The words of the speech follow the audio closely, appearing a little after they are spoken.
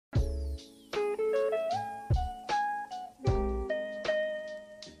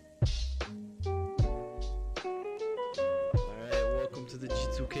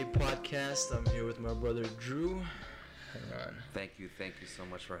podcast. I'm here with my brother Drew. Haran. Thank you so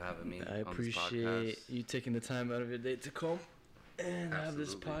much for having me. I on appreciate this podcast. you taking the time out of your day to come and have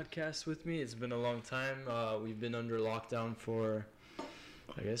this Absolutely. podcast with me. It's been a long time. We've been under lockdown for,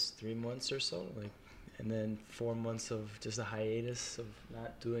 I guess, 3 months or so, and then 4 months of just a hiatus of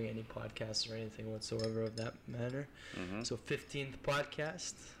not doing any podcasts or anything whatsoever of that matter. Mm-hmm. So 15th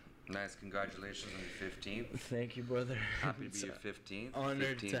podcast. Nice, congratulations on your 15th. Thank you, brother. Happy to be your 15th.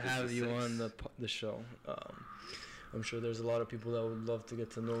 Honored 15th to have you on sixth. the show. I'm sure there's a lot of people that would love to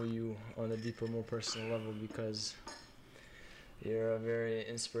get to know you on a deeper, more personal level because you're a very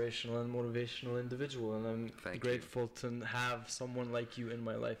inspirational and motivational individual, and I'm Thank grateful to have someone like you in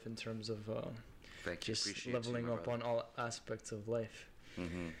my life in terms of Thank you. just Appreciate leveling you, my up brother. on all aspects of life.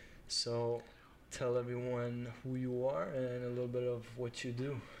 Mm-hmm. So tell everyone who you are and a little bit of what you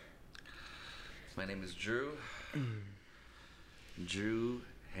do. My name is Drew. Drew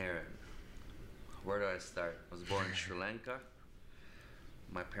Haran. Where do I start? I was born in Sri Lanka.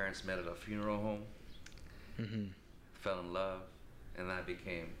 My parents met at a funeral home. Mm-hmm. Fell in love, and I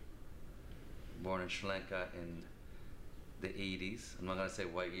became born in Sri Lanka in the 80s. I'm not gonna say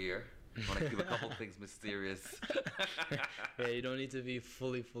what year. I want to keep a couple things mysterious. Yeah, you don't need to be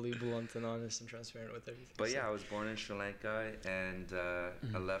fully blunt and honest and transparent with everything. But so. yeah, I was born in Sri Lanka, and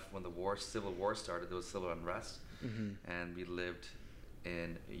I left when the civil war started. There was civil unrest, and we lived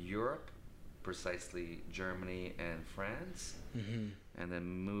in Europe, precisely Germany and France, and then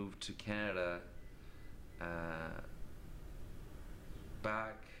moved to Canada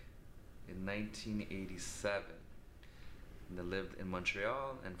back in 1987. And I lived in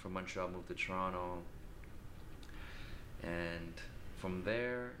Montreal, and from Montreal moved to Toronto, and from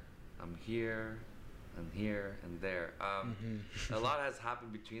there I'm here and here and there. A lot has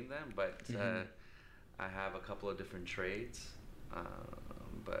happened between them, but I have a couple of different trades,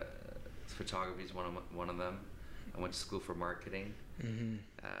 but photography is one of them. I went to school for marketing.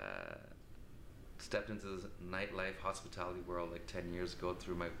 Stepped into the nightlife hospitality world like 10 years ago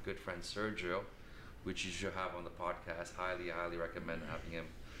through my good friend Sergio, which you should have on the podcast. Highly recommend having him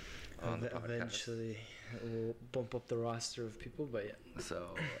on the podcast. Eventually, we'll bump up the roster of people, but yeah. So,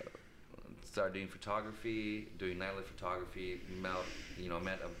 started doing photography, doing nightlife photography.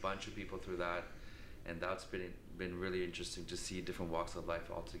 Met a bunch of people through that, and that's been really interesting to see different walks of life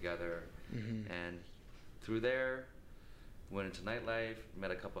all together. And through there, went into nightlife,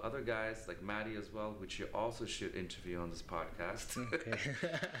 met a couple other guys like Maddie as well, which you also should interview on this podcast. Okay.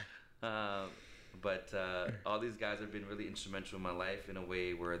 But all these guys have been really instrumental in my life in a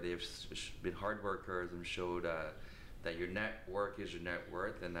way where they've been hard workers and showed that your network is your net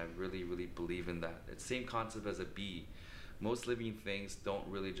worth, and I really believe in that. It's the same concept as a bee. Most living things don't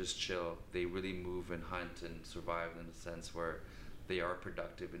really just chill. They really move and hunt and survive in a sense where they are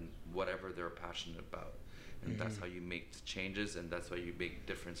productive in whatever they're passionate about. And that's how you make changes, and that's why you make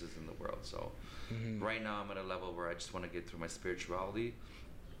differences in the world. So right now I'm at a level where I just want to get through my spirituality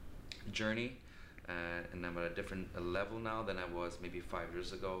journey, and I'm at a different level now than I was maybe 5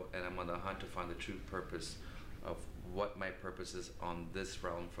 years ago, and I'm on the hunt to find the true purpose of what my purpose is on this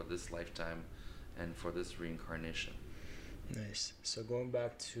realm for this lifetime and for this reincarnation. Nice. So going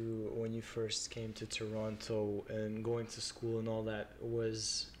back to when you first came to Toronto and going to school and all that,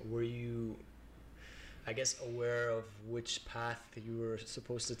 were you, I guess, aware of which path you were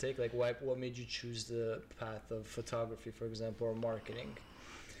supposed to take? Like, what made you choose the path of photography, for example, or marketing?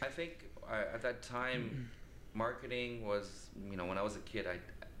 I think at that time, marketing was, when I was a kid,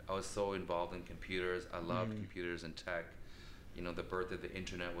 I was so involved in computers. I loved computers and tech. The birth of the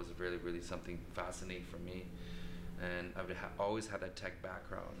internet was really something fascinating for me. And I've always had that tech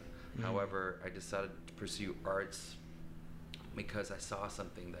background. However, I decided to pursue arts because I saw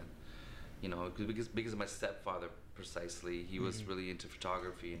something that, because of my stepfather precisely, he was really into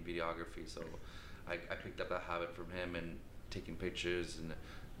photography and videography. So I picked up that habit from him, and taking pictures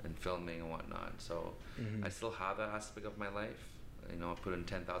and filming and whatnot. So I still have that aspect of my life. I put in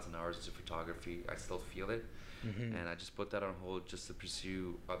 10,000 hours into photography. I still feel it. And I just put that on hold just to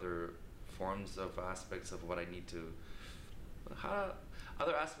pursue other forms of aspects of what I need to,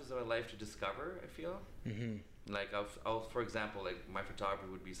 other aspects of my life to discover, I feel. Like I'll, for example, like my photography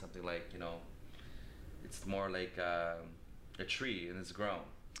would be something like, it's more like a tree and it's grown.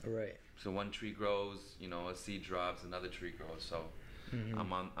 Right. So one tree grows, a seed drops, another tree grows. So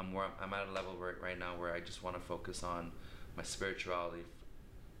I'm at a level right now where I just want to focus on my spirituality,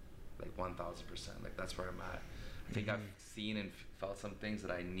 like 1000%. Like that's where I'm at. I think I've seen and felt some things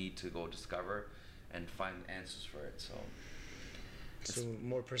that I need to go discover and find answers for it. So So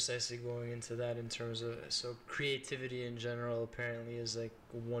more precisely going into that in terms of, so creativity in general apparently is like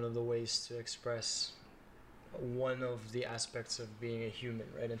one of the ways to express one of the aspects of being a human,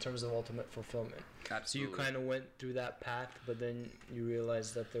 right? In terms of ultimate fulfillment. Absolutely. So you kind of went through that path, but then you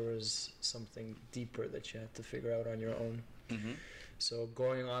realized that there was something deeper that you had to figure out on your own. Mm-hmm. So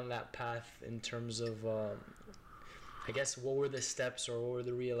going on that path in terms of, I guess, what were the steps or what were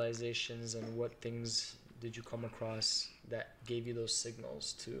the realizations and what things did you come across that gave you those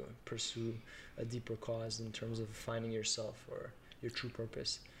signals to pursue a deeper cause in terms of finding yourself or your true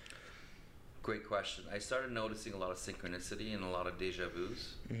purpose? Great question. I started noticing a lot of synchronicity and a lot of deja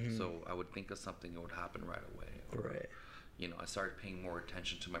vus. Mm-hmm. So I would think of something, it would happen right away. Or, Right. you know, I started paying more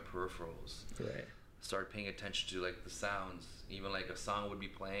attention to my peripherals. Right. Started paying attention to like the sounds. Even like a song would be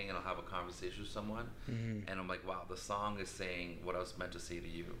playing and I'll have a conversation with someone. Mm-hmm. And I'm like, wow, the song is saying what I was meant to say to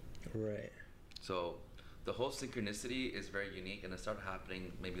you. Right. So the whole synchronicity is very unique, and it started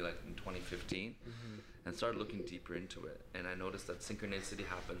happening maybe like in 2015. Mm-hmm. And started looking deeper into it. And I noticed that synchronicity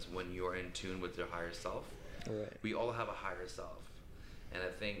happens when you're in tune with your higher self. Right. We all have a higher self. And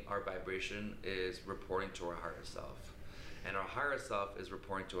I think our vibration is reporting to our higher self. And our higher self is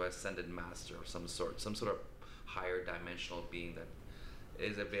reporting to an ascended master of some sort of higher dimensional being that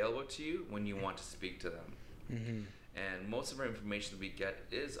is available to you when you want to speak to them. Mm-hmm. And most of our information that we get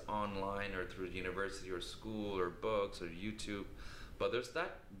is online or through university or school or books or YouTube. But there's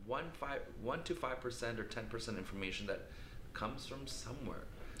that 1 to 5% or 10% information that comes from somewhere.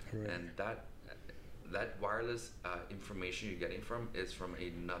 Right. And that wireless information you're getting from is from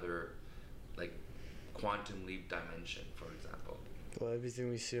another, like, quantum leap dimension, for example. Well,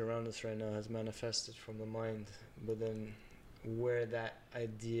 everything we see around us right now has manifested from the mind, but then where that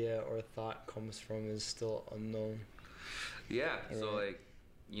idea or thought comes from is still unknown. Yeah, so Right. like,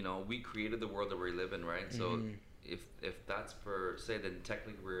 you know, we created the world that we live in, right? So Mhm. if that's per se, then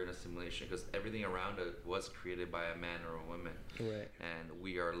technically we're in a simulation because everything around it was created by a man or a woman. Right. And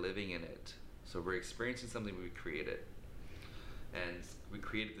we are living in it. So we're experiencing something we created. And we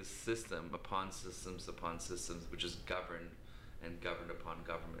created this system upon systems, which is governed upon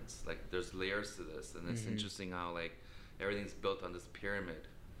governments. Like, there's layers to this, and it's Mhm. interesting how, like, everything's built on this pyramid,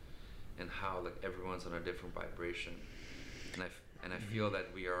 and how, like, everyone's on a different vibration. And I feel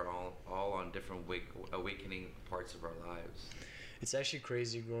that we are all on different awakening parts of our lives. It's actually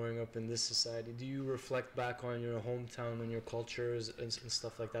crazy growing up in this society. Do you reflect back on your hometown and your cultures and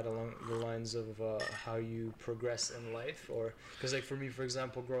stuff like that along the lines of how you progress in life? Or because, like, for me, for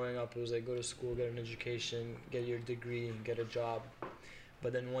example, growing up, it was like go to school, get an education, get your degree, get a job.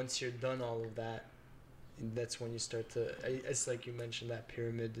 But then once you're done all of that, that's when you start to, it's like you mentioned that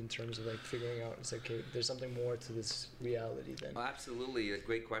pyramid in terms of like figuring out, it's like, okay, there's something more to this reality then. Oh, absolutely, a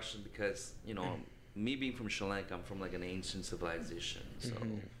great question, because, you know, me being from Sri Lanka, I'm from like an ancient civilization, so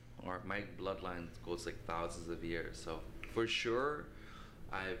my bloodline goes like thousands of years. So for sure,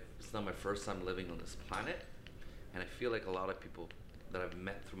 it's not my first time living on this planet, and I feel like a lot of people that I've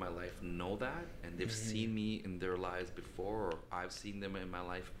met through my life know that, and they've seen me in their lives before, or I've seen them in my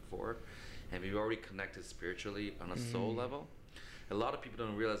life before, and we've already connected spiritually on a soul level. A lot of people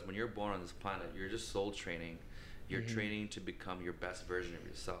don't realize when you're born on this planet, you're just soul training. You're training to become your best version of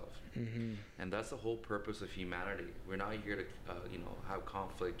yourself. And that's the whole purpose of humanity. We're not here to, have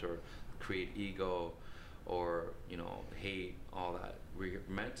conflict or create ego or, hate, all that. We're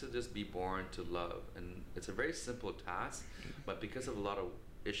meant to just be born to love. And it's a very simple task, but because of a lot of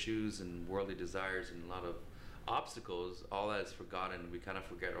issues and worldly desires and a lot of obstacles, all that is forgotten. We kind of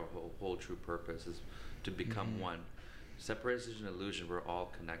forget our whole true purpose is to become one. Separation is an illusion. We're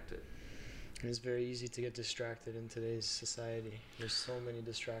all connected. It's very easy to get distracted in today's society. There's so many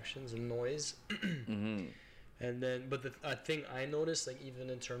distractions and noise. And then, but the thing I noticed, like,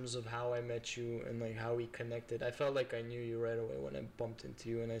 even in terms of how I met you and like how we connected, I felt like I knew you right away when I bumped into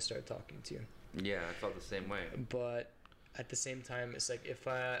you and I started talking to you. Yeah, I felt the same way. But at the same time, it's like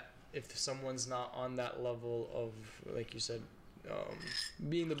if someone's not on that level of, like you said,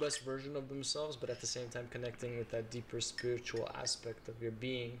 being the best version of themselves, but at the same time connecting with that deeper spiritual aspect of your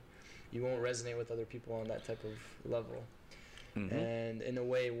being, you won't resonate with other people on that type of level. And in a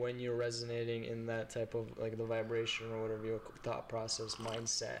way, when you're resonating in that type of, like, the vibration or whatever your thought process,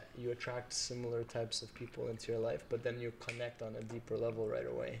 mindset, you attract similar types of people into your life, but then you connect on a deeper level right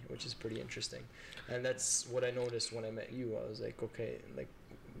away, which is pretty interesting. And that's what I noticed when I met you. I was like, okay, like,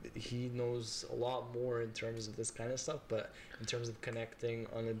 he knows a lot more in terms of this kind of stuff, but in terms of connecting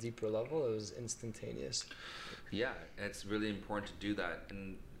on a deeper level, it was instantaneous. Yeah, it's really important to do that.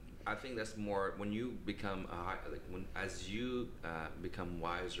 And I think that's more when you become like when as you become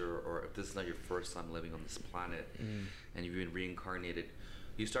wiser, or if this is not your first time living on this planet, and you've been reincarnated,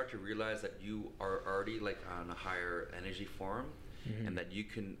 you start to realize that you are already like on a higher energy form, and that you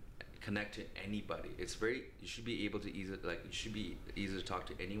can connect to anybody. It's very, you should be able to you should be easy to talk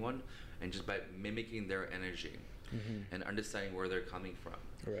to anyone, and just by mimicking their energy and understanding where they're coming from.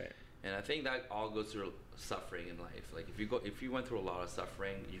 Right. And I think that all goes through suffering in life. Like if you went through a lot of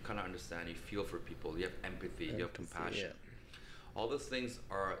suffering, you kind of understand, you feel for people, you have empathy, you have compassion. Yeah. All those things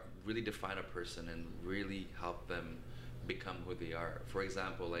are really define a person and really help them become who they are. For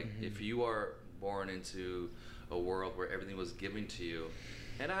example, like if you are born into a world where everything was given to you,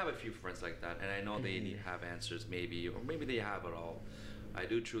 and I have a few friends like that, and I know they have answers maybe, or maybe they have it all. I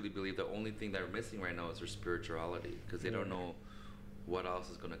do truly believe the only thing they're missing right now is their spirituality, because they don't know what else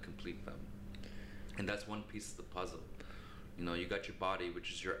is going to complete them. And that's one piece of the puzzle. You know, you got your body,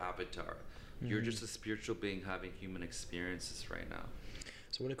 which is your avatar. You're just a spiritual being having human experiences right now.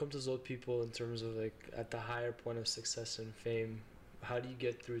 So when it comes to those people, in terms of like at the higher point of success and fame, how do you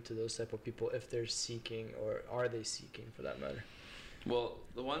get through to those type of people if they're seeking, or are they seeking for that matter? Well,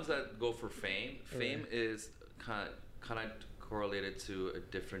 the ones that go for fame is kind of correlated to a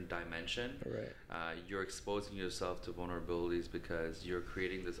different dimension. Right. You're exposing yourself to vulnerabilities because you're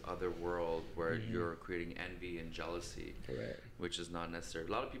creating this other world where you're creating envy and jealousy, which is not necessary.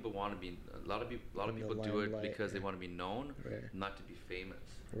 A lot of people want to be. A lot of people do it because they want to be known, not to be famous.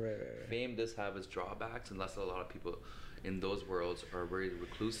 Right. Fame does have its drawbacks, unless a lot of people in those worlds are very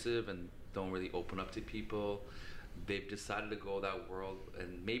reclusive and don't really open up to people. They've decided to go that world,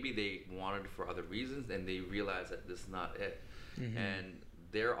 and maybe they wanted it for other reasons, and they realize that this is not it. And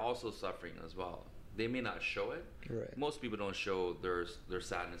they're also suffering as well. They may not show it. Right. Most people don't show their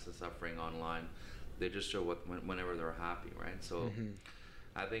sadness and suffering online. They just show whenever they're happy, right? So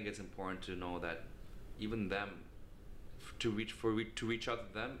I think it's important to know that even them, to reach out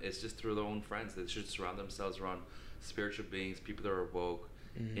to them, it's just through their own friends. They should surround themselves around spiritual beings, people that are woke,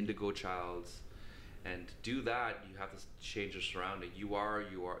 indigo childs. And to do that, you have to change your surrounding. You are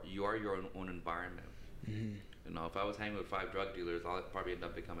your own environment. You know, if I was hanging with 5 drug dealers, I'll probably end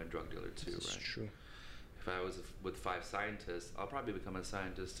up becoming a drug dealer too, That's right? true. If I was with 5 scientists, I'll probably become a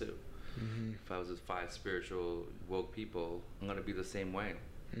scientist too. If I was with 5 spiritual woke people, I'm gonna be the same way.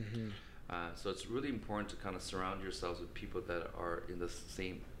 So it's really important to kind of surround yourselves with people that are in the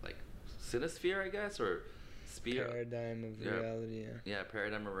same like synosphere, I guess, or sphere. Paradigm of reality. Yeah,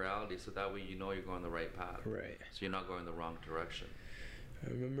 paradigm of reality. So that way you know you're going the right path. Right. So you're not going the wrong direction. I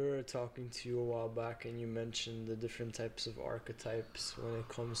remember talking to you a while back, and you mentioned the different types of archetypes when it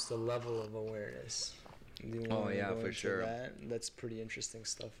comes to level of awareness. Oh yeah, for sure. That's pretty interesting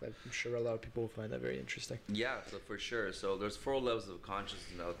stuff. I'm sure a lot of people will find that very interesting. Yeah, so for sure. So there's 4 levels of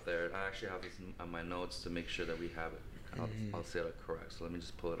consciousness out there. I actually have this on my notes to make sure that we have it. I'll say it correct. So let me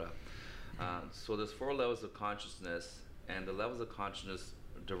just pull it up. So there's 4 levels of consciousness, and the levels of consciousness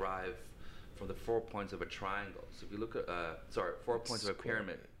derive from the 4 points of a triangle. So if you look at 4 points of a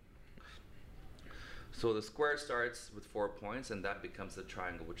pyramid. So the square starts with 4 points, and that becomes the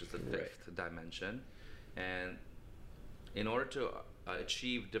triangle, which is the 5th dimension. And in order to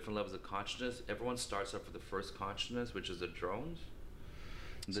achieve different levels of consciousness, everyone starts off with the first consciousness, which is the drones.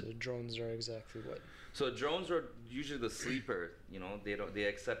 So the drones are exactly what? So drones are usually the sleeper. You know, they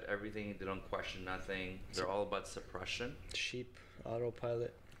accept everything. They don't question nothing. They're all about suppression. Sheep,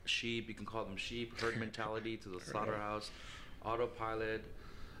 autopilot. Sheep, you can call them sheep. Herd mentality to the slaughterhouse. Autopilot.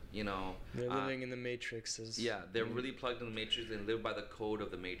 You know, they're living in the matrix. Yeah, they're really plugged in the matrix and live by the code of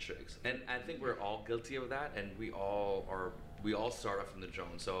the matrix. And I think we're all guilty of that, and we all start off in the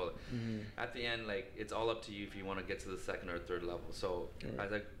drone. So at the end, like, it's all up to you if you want to get to the 2nd or 3rd level. So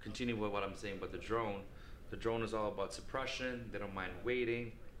as I continue with what I'm saying about the drone is all about suppression. They don't mind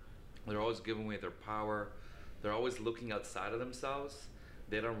waiting. They're always giving away their power. They're always looking outside of themselves.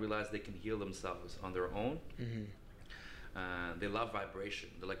 They don't realize they can heal themselves on their own. They love vibration.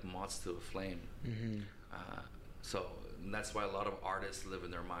 They're like moths to a flame. So that's why a lot of artists live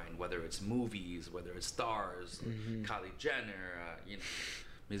in their mind, whether it's movies, whether it's stars, Kylie Jenner,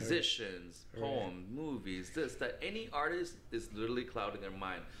 musicians, poems, movies, this, that. Any artist is literally clouding their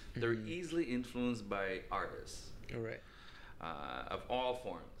mind. They're easily influenced by artists of all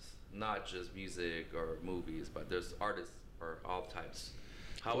forms, not just music or movies, but there's artists for all types.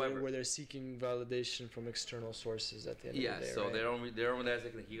 However, where they're seeking validation from external sources at the end of the day. Yeah, so they don't realize they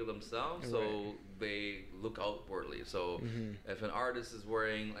can heal themselves, so they look outwardly. So if an artist is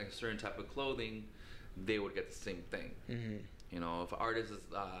wearing like a certain type of clothing, they would get the same thing. You know, if an artist is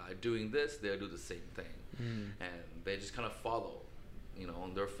doing this, they'll do the same thing, and they just kind of follow.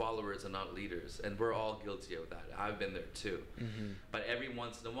 their followers are not leaders, and we're all guilty of that. I've been there too. But every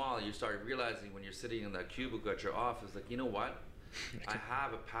once in a while, you start realizing when you're sitting in that cubicle at your office, like, you know what? I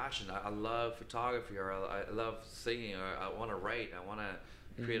have a passion. I love photography, or I love singing, or I want to write. I want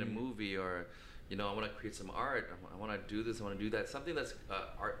to create a movie, or I want to create some art. I want to do this. I want to do that. Something that's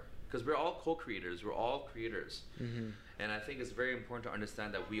art, because we're all co-creators. We're all creators, and I think it's very important to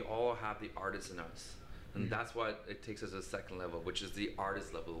understand that we all have the artist in us, and that's why it takes us to the second level, which is the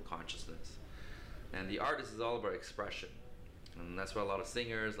artist level of consciousness. And the artist is all about expression, and that's why a lot of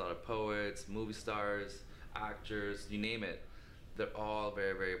singers, a lot of poets, movie stars, actors, you name it, they're all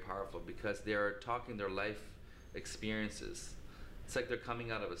very, very powerful because they're talking their life experiences. It's like they're coming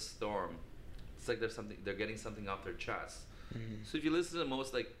out of a storm. It's like they're getting something off their chest. So if you listen to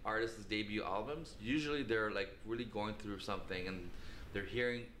most like artists' debut albums, usually they're like really going through something, and we're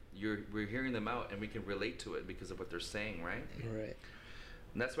hearing them out, and we can relate to it because of what they're saying, right? Right.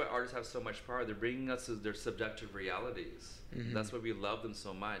 And that's why artists have so much power. They're bringing us to their subjective realities. That's why we love them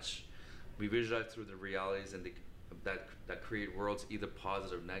so much. We visualize through the realities and that create worlds, either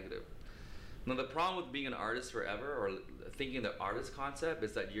positive or negative. Now the problem with being an artist forever, or thinking the artist concept,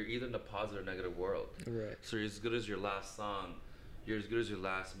 is that you're either in a positive or negative world. Right. So you're as good as your last song, you're as good as your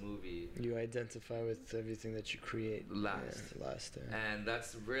last movie. You identify with everything that you create. Last. Yeah. And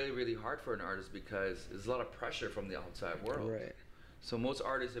that's really, really hard for an artist because there's a lot of pressure from the outside world. Right. So most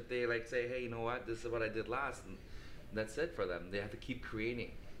artists, if they like say, hey, you know what, this is what I did last, and that's it for them. They have to keep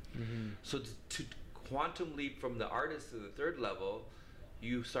creating. So to quantum leap from the artist to the third level,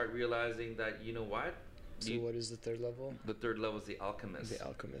 you start realizing that, you know what? So what is the third level? The third level is the alchemist. The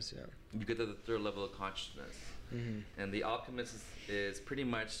alchemist, yeah. You get to the third level of consciousness. And the alchemist is pretty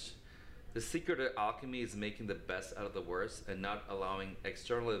much, the secret of alchemy is making the best out of the worst and not allowing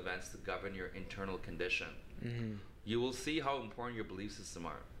external events to govern your internal condition. You will see how important your belief system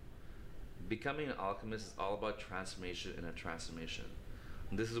are. Becoming an alchemist is all about transformation in a transformation.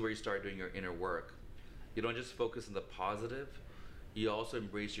 And this is where you start doing your inner work. You don't just focus on the positive, you also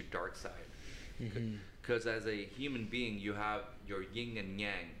embrace your dark side. Because as a human being, you have your yin and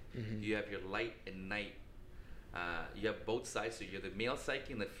yang. You have your light and night. You have both sides. So you're the male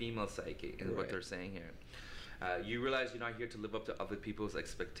psyche and the female psyche, is what they're saying here. You realize you're not here to live up to other people's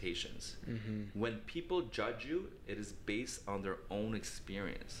expectations. When people judge you, it is based on their own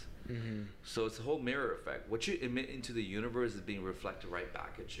experience. So it's a whole mirror effect. What you emit into the universe is being reflected right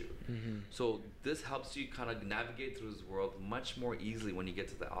back at you. So this helps you kind of navigate through this world much more easily when you get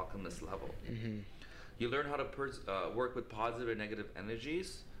to the alchemist level. You learn how to work with positive and negative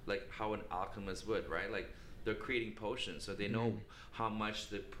energies, like how an alchemist would, right? Like they're creating potions, so they know how much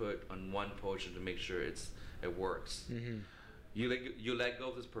they put on one potion to make sure it works. You let go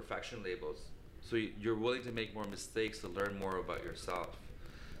of those perfection labels, so you're willing to make more mistakes to learn more about yourself.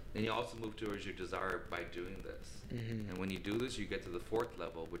 And you also move towards your desire by doing this. And when you do this, you get to the fourth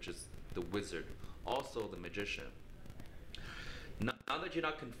level, which is the wizard, also the magician. Now that you're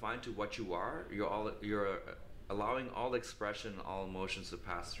not confined to what you are, you're allowing all expression, all emotions to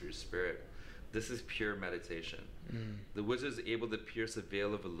pass through your spirit. This is pure meditation. The wizard is able to pierce the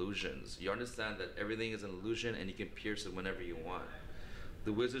veil of illusions. You understand that everything is an illusion and you can pierce it whenever you want.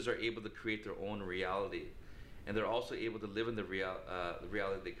 The wizards are able to create their own reality, and they're also able to live in the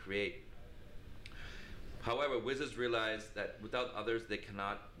reality they create. However, wizards realize that without others, they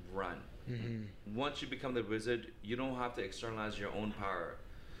cannot run. Once you become the wizard, you don't have to externalize your own power.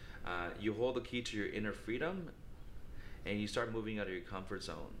 You hold the key to your inner freedom, and you start moving out of your comfort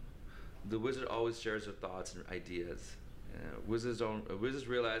zone. The wizard always shares their thoughts and ideas. Wizards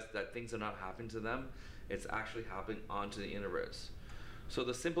realize that things are not happening to them, it's actually happening onto the universe. So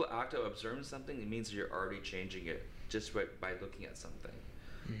the simple act of observing something, it means you're already changing it just by looking at something.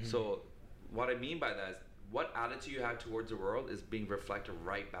 So what I mean by that is, what attitude you have towards the world is being reflected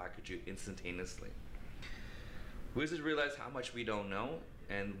right back at you instantaneously. Wizards realize how much we don't know,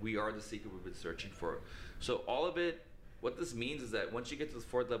 and we are the secret we've been searching for. So all of it, what this means is that once you get to the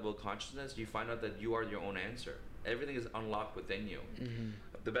fourth level of consciousness, you find out that you are your own answer. Everything is unlocked within you.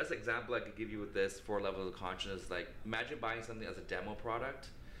 The best example I could give you with this four levels of consciousness is like, imagine buying something as a demo product,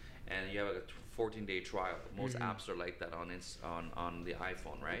 and you have a 14-day trial. Most apps are like that on the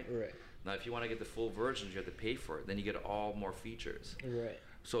iPhone, right? Right. Now, if you want to get the full version, you have to pay for it. Then you get all more features. Right.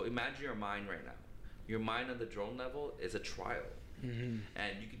 So imagine your mind right now. Your mind on the drone level is a trial, and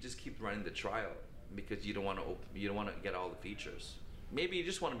you can just keep running the trial because you don't want to get all the features. Maybe you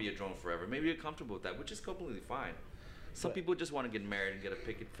just want to be a drone forever. Maybe you're comfortable with that, which is completely fine. Some people just want to get married and get a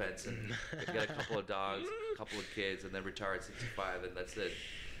picket fence and get a couple of dogs, a couple of kids, and then retire at 65, and that's it.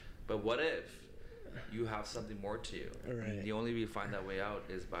 But what if you have something more to you. Right. And the only way you find that way out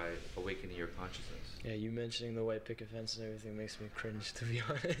is by awakening your consciousness. Yeah, you mentioning the white picket fence and everything makes me cringe, to be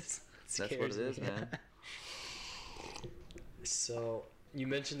honest. That's what it is, man. So you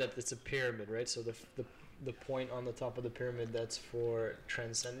mentioned that it's a pyramid, right? So the point on the top of the pyramid, that's for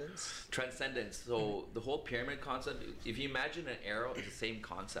transcendence. Transcendence. So the whole pyramid concept, if you imagine an arrow, it's the same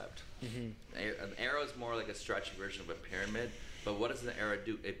concept. An arrow is more like a stretchy version of a pyramid. But what does an arrow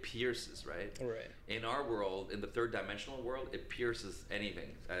do? It pierces, right? Right. In our world, in the third dimensional world, it pierces anything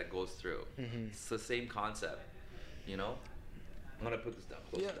that it goes through. It's the same concept, you know? I'm gonna put this down.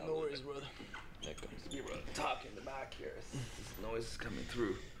 Yeah, down no worries, brother. There comes me, brother. Talk in the back here. This noise is coming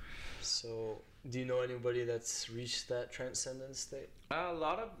through. So, do you know anybody that's reached that transcendence state? A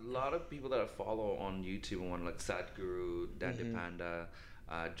lot of people that I follow on YouTube, one like Sadhguru, Dandy Panda,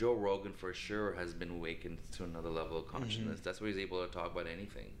 Joe Rogan for sure has been awakened to another level of consciousness. That's where he's able to talk about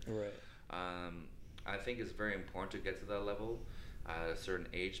anything. Right. I think it's very important to get to that level at a certain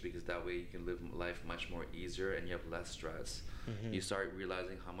age, because that way you can live life much more easier and you have less stress. You start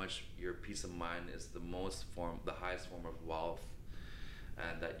realizing how much your peace of mind is the highest form of wealth,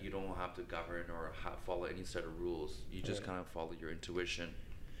 and that you don't have to govern or follow any set of rules. You just kind of follow your intuition.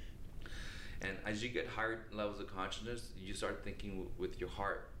 And as you get higher levels of consciousness, you start thinking with your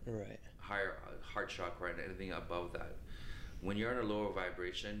heart. Right. Higher heart chakra and anything above that. When you're in a lower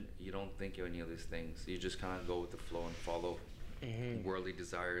vibration, you don't think of any of these things. You just kind of go with the flow and follow worldly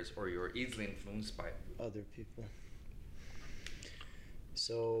desires, or you're easily influenced by other people.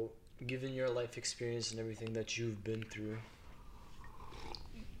 So, given your life experience and everything that you've been through,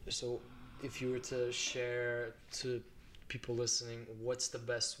 so if you were to share to people listening, what's the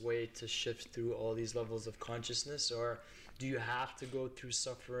best way to shift through all these levels of consciousness? Or do you have to go through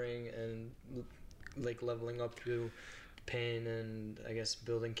suffering and like leveling up through pain and I guess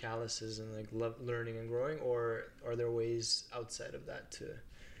building calluses and like learning and growing, or are there ways outside of that to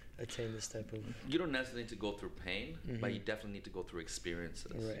attain this type of... You don't necessarily need to go through pain, but you definitely need to go through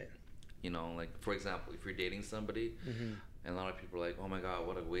experiences. Right. You know, like for example, if you're dating somebody, and a lot of people are like, oh my god,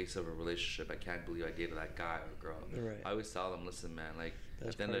 what a waste of a relationship, I can't believe I dated that guy or girl. Right. I always tell them, listen man, like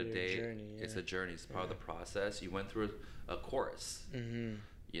that's at the end of the day, journey, it's a journey, it's part of the process. You went through a course,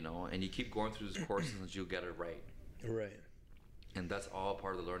 you know, and you keep going through this course until you get it right. Right. And that's all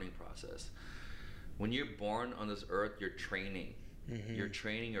part of the learning process. When you're born on this earth, you're training. You're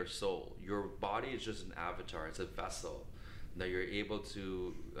training your soul. Your body is just an avatar, it's a vessel that you're able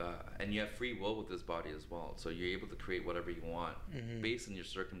to, and you have free will with this body as well. So you're able to create whatever you want based on your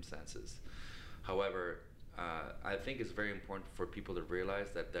circumstances. However, I think it's very important for people to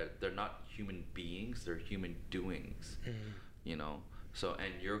realize that they're not human beings, they're human doings, you know? So,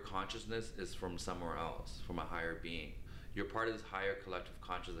 and your consciousness is from somewhere else, from a higher being. You're part of this higher collective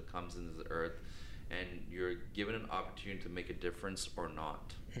consciousness that comes into the earth, and you're given an opportunity to make a difference or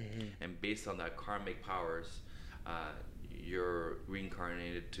not. And based on that karmic powers, you're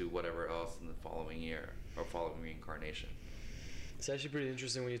reincarnated to whatever else in the following year or following reincarnation. It's actually pretty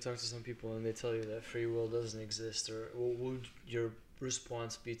interesting when you talk to some people and they tell you that free will doesn't exist, or what would your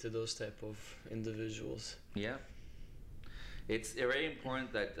response be to those type of individuals? Yeah. It's very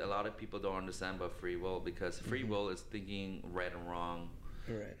important that a lot of people don't understand about free will, because free will is thinking right and wrong.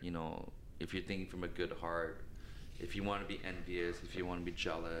 Right. You know, if you're thinking from a good heart, if you want to be envious, if you want to be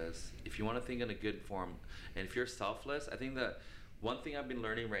jealous, if you want to think in a good form, and if you're selfless, I think that one thing I've been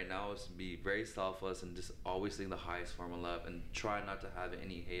learning right now is to be very selfless and just always think the highest form of love and try not to have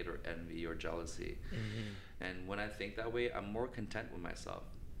any hate or envy or jealousy. And when I think that way, I'm more content with myself.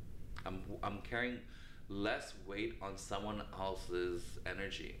 I'm carrying less weight on someone else's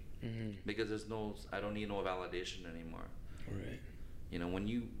energy because I don't need no validation anymore. Right. You know, when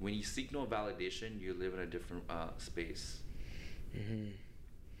you seek no validation, you live in a different space.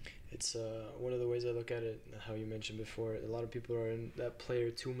 It's one of the ways I look at it, how you mentioned before, a lot of people are in that player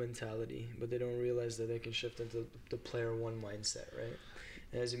 2 mentality, but they don't realize that they can shift into the player 1 mindset, right?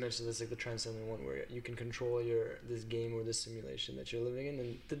 And as you mentioned, that's like the transcendent one, where you can control this game or this simulation that you're living in,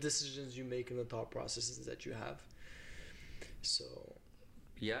 and the decisions you make and the thought processes that you have. So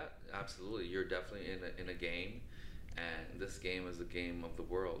yeah, absolutely, you're definitely in a game, and this game is the game of the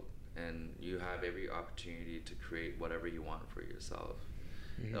world, and you have every opportunity to create whatever you want for yourself.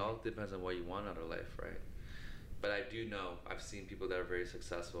 It all depends on what you want out of life, right? But I do know, I've seen people that are very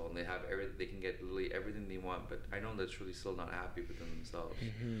successful and they can get literally everything they want, but I know they're truly still not happy within themselves.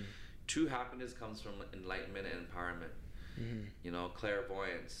 True happiness comes from enlightenment and empowerment. You know,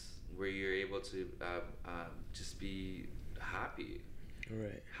 clairvoyance, where you're able to just be happy.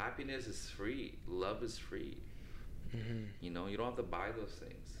 right. Happiness is free. Love is free. You know, you don't have to buy those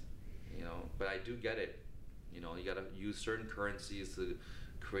things. you know. But I do get it. You know, you gotta use certain currencies to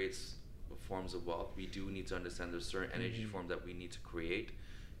create forms of wealth. We do need to understand there's certain energy forms that we need to create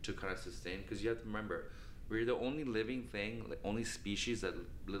to kind of sustain. Because you have to remember, we're the only living thing, like only species that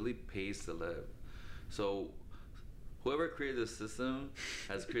literally pays to live. So whoever created this system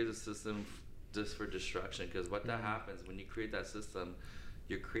has created a system just for destruction. Because what that happens when you create that system,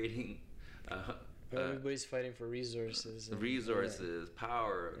 you're creating everybody's fighting for resources.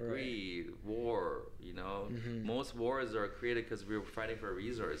 Power, greed, war. You know, most wars are created because we were fighting for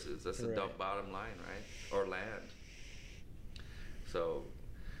resources. That's the bottom line, right? Or land. So,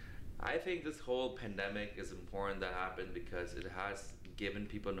 I think this whole pandemic is important that happened because it has given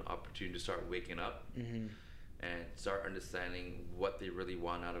people an opportunity to start waking up and start understanding what they really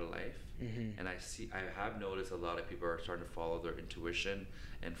want out of life. And I have noticed a lot of people are starting to follow their intuition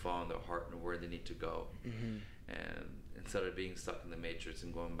and follow their heart and where they need to go. And instead of being stuck in the matrix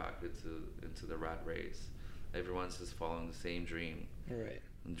and going back into the rat race, everyone's just following the same dream. Right.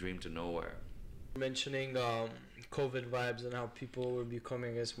 And dream to nowhere. Mentioning COVID vibes and how people were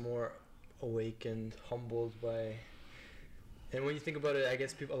becoming, I guess, more awake and humbled by. And when you think about it, I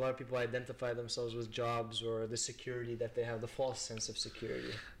guess a lot of people identify themselves with jobs or the security that they have, the false sense of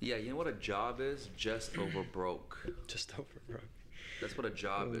security. Yeah, you know what a job is? Just over broke. Just over broke. That's what a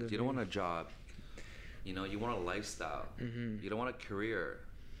job is. You don't want a job. You know, you want a lifestyle. You don't want a career.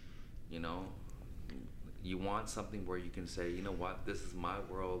 You know, you want something where you can say, you know what, this is my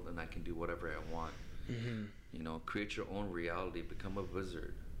world and I can do whatever I want. You know, create your own reality, become a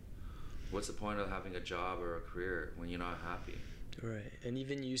wizard. What's the point of having a job or a career when you're not happy? Right. And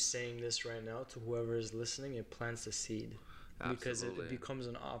even you saying this right now to whoever is listening, it plants a seed. Absolutely. Because it becomes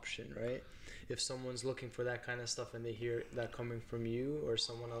an option, right? If someone's looking for that kind of stuff and they hear that coming from you or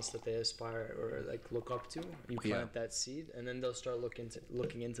someone else that they aspire or like look up to, you plant that seed, and then they'll start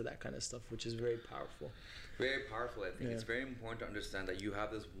looking into that kind of stuff, which is very powerful. Very powerful. I think it's very important to understand that you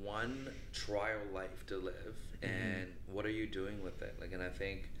have this one trial life to live, and what are you doing with it? Like, and I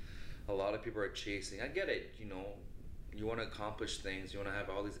think a lot of people are chasing. I get it, you know. You want to accomplish things. You want to have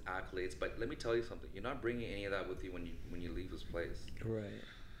all these accolades. But let me tell you something. You're not bringing any of that with you when you leave this place. Right.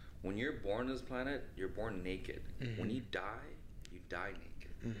 When you're born on this planet, you're born naked. When you die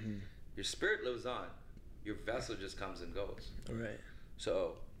naked. Your spirit lives on. Your vessel just comes and goes. Right.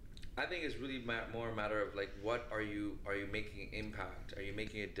 So, I think it's really more a matter of like, what are you making an impact? Are you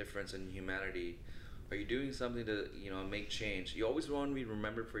making a difference in humanity? Are you doing something to, you know, make change? You always want to be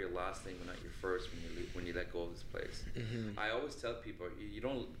remembered for your last thing, but not your first when you let go of this place. I always tell people,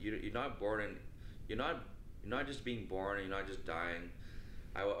 you're not born and you're not just being born and you're not just dying.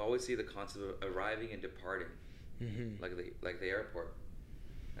 I will always see the concept of arriving and departing, like the airport,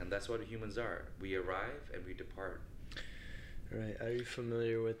 and that's what humans are. We arrive and we depart. Right. Are you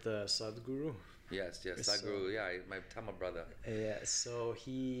familiar with Sadhguru? Yes, Sadhguru. Yeah, my Tamil brother. Yeah, so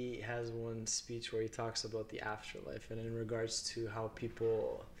he has one speech where he talks about the afterlife, and in regards to how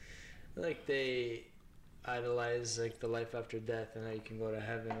people, like, they idolize like the life after death and how you can go to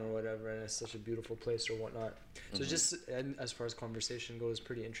heaven or whatever, and it's such a beautiful place or whatnot. So just, and as far as conversation goes,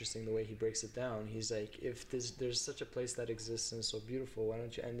 pretty interesting the way he breaks it down. He's like, if there's such a place that exists and is so beautiful, why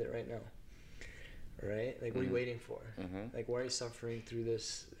don't you end it right now? Right? Like, what are you waiting for? Like, why are you suffering through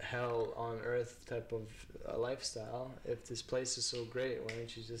this hell on earth type of lifestyle? If this place is so great, why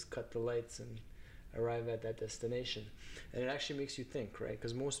don't you just cut the lights and arrive at that destination? And it actually makes you think, right?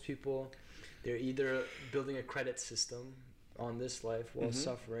 Because most people, they're either building a credit system on this life while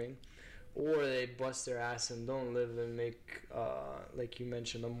suffering, or they bust their ass and don't live and make, like you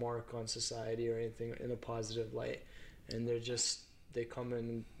mentioned, a mark on society or anything in a positive light. And they come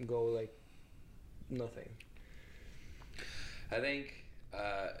and go like nothing. I think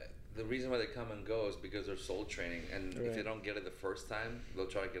the reason why they come and go is because they're soul training, and if they don't get it the first time, they'll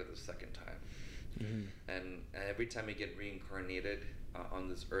try to get it the second time. And every time you get reincarnated on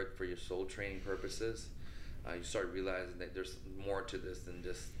this earth for your soul training purposes, you start realizing that there's more to this than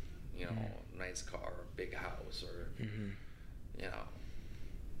just, you know, nice car or big house or, you know.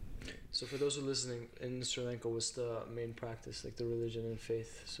 So for those who are listening, in Sri Lanka, what's the main practice, like the religion and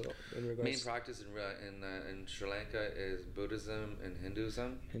faith? So in regards, main practice in Sri Lanka is Buddhism and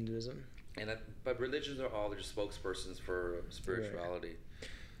Hinduism. But religions are all just spokespersons for spirituality.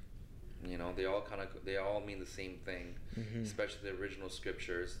 You know, they all mean the same thing. Especially the original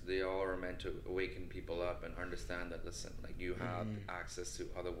scriptures, they all are meant to awaken people up and understand that, listen, like, you have access to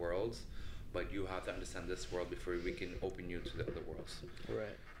other worlds, but you have to understand this world before we can open you to the other worlds.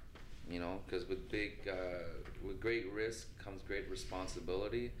 Right. You know, because with great risk comes great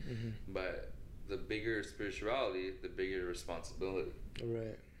responsibility, but the bigger spirituality, the bigger responsibility.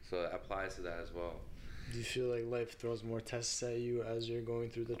 Right. So it applies to that as well. Do you feel like life throws more tests at you as you're going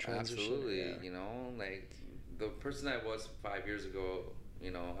through the transition? Absolutely. Yeah. You know, like the person I was 5 years ago,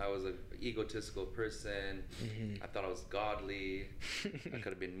 you know, I was an egotistical person. I thought I was godly. I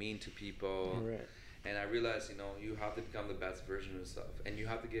could have been mean to people. Right. And I realized, you know, you have to become the best version of yourself, and you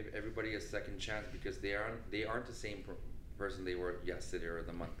have to give everybody a second chance because they aren't the same person they were yesterday or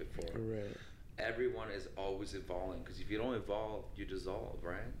the month before. Right. Everyone is always evolving, because if you don't evolve, you dissolve,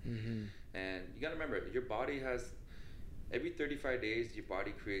 right? And you gotta remember, your body has every 35 days, your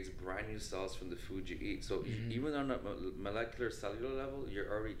body creates brand new cells from the food you eat. So even on a molecular cellular level, you're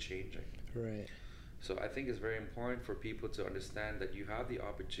already changing. Right. So I think it's very important for people to understand that you have the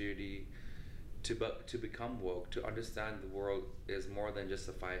opportunity to become woke, to understand the world is more than just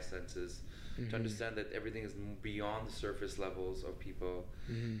the five senses, to understand that everything is beyond the surface levels of people,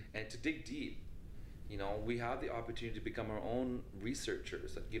 and to dig deep. You know, we have the opportunity to become our own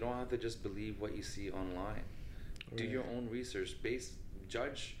researchers. You don't have to just believe what you see online. Right. Do your own research,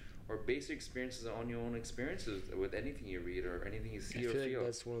 judge or base your experiences on your own experiences with anything you read or anything you see or feel. I feel like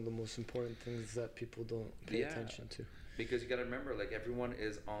that's one of the most important things that people don't pay attention to. Because you got to remember, like, everyone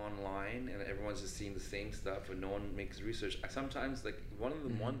is online and everyone's just seeing the same stuff and no one makes research. I sometimes, like,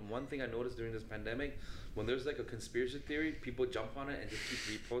 one thing I noticed during this pandemic, when there's like a conspiracy theory, people jump on it and just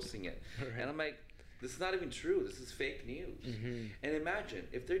keep reposting it. Right. And I'm like, this is not even true. This is fake news. And imagine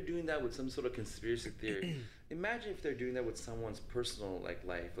if they're doing that with some sort of conspiracy theory. Imagine if they're doing that with someone's personal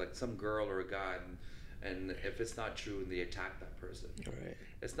life, like some girl or a guy, and if it's not true and they attack that person. Right.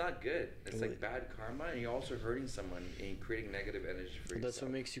 It's not good. It's like bad karma, and you're also hurting someone and creating negative energy for yourself. That's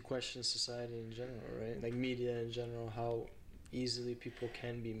what makes you question society in general, right? Like media in general, how easily people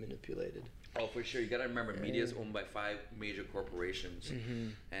can be manipulated. Oh, for sure. You gotta remember, media is owned by 5 major corporations,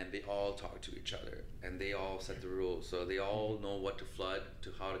 and they all talk to each other, and they all set the rules. So they all know what to flood,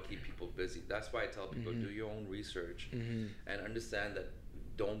 to how to keep people busy. That's why I tell people, do your own research, and understand that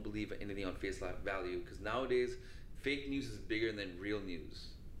don't believe anything on face value, because nowadays fake news is bigger than real news.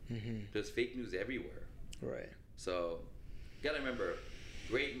 There's fake news everywhere. Right. So you gotta remember,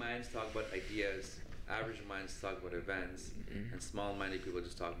 great minds talk about ideas, average minds talk about events, and small-minded people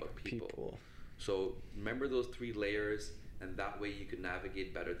just talk about people. So remember those 3 layers, and that way you can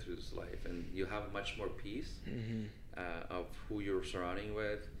navigate better through this life, and you'll have much more peace of who you're surrounding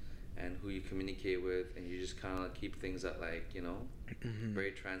with and who you communicate with, and you just kind of keep things at, like, you know,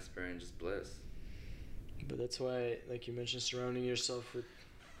 very transparent, just bliss. But that's why, like you mentioned, surrounding yourself with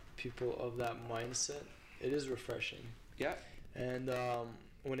people of that mindset, it is refreshing. Yeah. And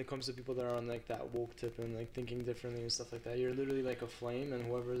when it comes to people that are on like that woke tip and like thinking differently and stuff like that, you're literally like a flame, and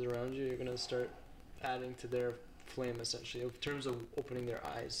whoever's around you, you're gonna start adding to their flame, essentially, in terms of opening their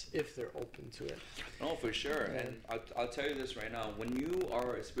eyes, if they're open to it. Oh, for sure. And I'll tell you this right now, when you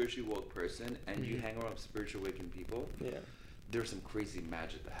are a spiritually woke person and you hang around spiritual awakened people, there's some crazy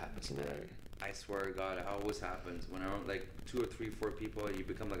magic that happens, man. Right. I swear to God, it always happens. When around like 2 or 3, 4 people, and you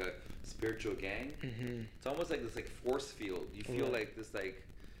become like a spiritual gang, it's almost like this like force field. You feel like this like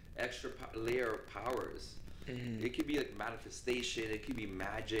extra layer of powers. It could be like manifestation, it could be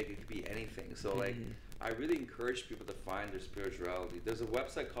magic, it could be anything. So like, I really encourage people to find their spirituality. There's a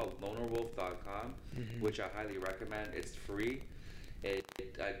website called lonerwolf.com, which I highly recommend. It's free. It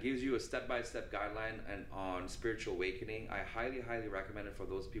gives you a step-by-step guideline on spiritual awakening. I highly, highly recommend it for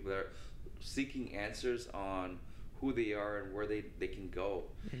those people that are seeking answers on who they are and where they can go.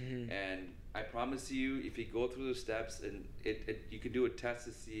 And I promise you, if you go through the steps, and you can do a test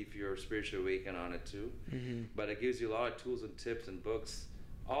to see if you're spiritually awakened on it too. But it gives you a lot of tools and tips and books,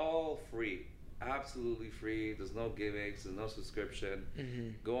 all free. Absolutely free. There's no gimmicks, there's no subscription.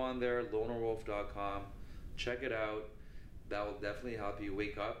 Go on there, lonerwolf.com, check it out. That will definitely help you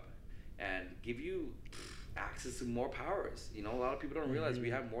wake up and give you access to more powers. You know, a lot of people don't realize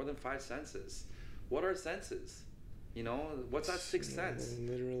we have more than 5 senses. What are senses? You know, what's that 6th sense?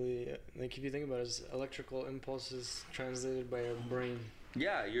 Literally, like, if you think about it, it's electrical impulses translated by your brain.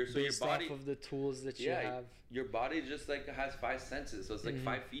 Yeah, your body, off of the tools that you have. Your body just like has 5 senses, so it's like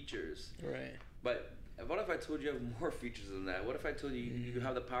 5 features. Right. But what if I told you you have more features than that? What if I told you you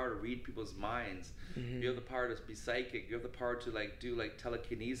have the power to read people's minds? You have the power to be psychic. You have the power to like do like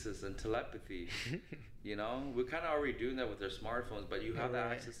telekinesis and telepathy. You know, we're kind of already doing that with our smartphones, but you have the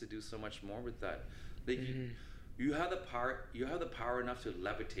access to do so much more with that. Like you have the power. You have the power enough to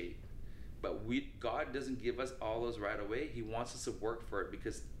levitate, but God doesn't give us all those right away. He wants us to work for it,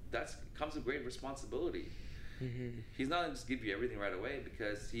 because that comes with great responsibility. He's not going to just give you everything right away,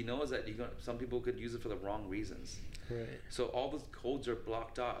 because he knows that some people could use it for the wrong reasons. Right. So all those codes are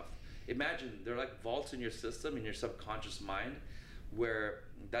blocked off. Imagine they're like vaults in your system, in your subconscious mind. where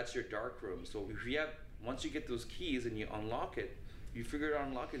that's your dark room. So if you have, once you get those keys and you unlock it, you figure out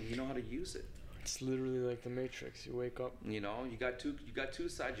unlock it and you know how to use it. It's literally like the Matrix. You wake up. You know, you got two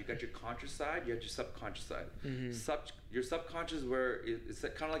sides. You got your conscious side. You have your subconscious side. Mm-hmm. Your subconscious, where it's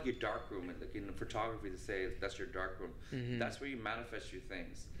kind of like your dark room. Like in photography, they say that's your dark room. Mm-hmm. That's where you manifest your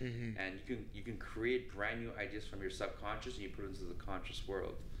things, Mm-hmm. and you can create brand new ideas from your subconscious and you put it into the conscious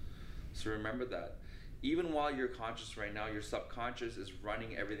world. So remember that. Even while you're conscious right now, your subconscious is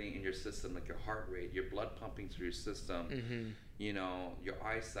running everything in your system, like your heart rate, your blood pumping through your system. Mm-hmm. You know, your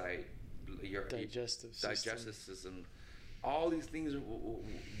eyesight, your digestive system. All these things. You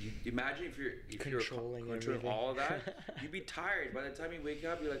imagine if you're controlling all of that, you'd be tired. By the time you wake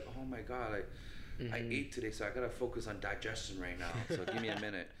up, you're like, oh my god, like Mm-hmm. I ate today, so I gotta focus on digestion right now. So give me a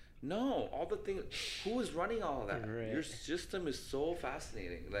minute. No, all the things. Who is running all of that? Right. Your system is so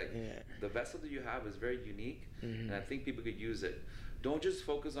fascinating. Like the vessel that you have is very unique, and I think people could use it. Don't just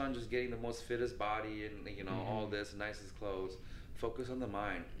focus on just getting the most fittest body and all this nicest clothes. Focus on the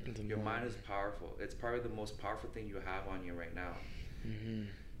mind. Your mind is powerful. It's probably the most powerful thing you have on you right now. Mm-hmm.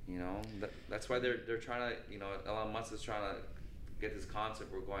 You know, that's why they're trying to, Elon Musk is trying to get this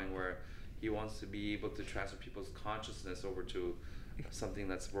concept we're going where he wants to be able to transfer people's consciousness over to something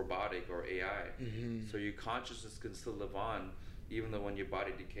that's robotic or AI. Mm-hmm. So your consciousness can still live on even though when your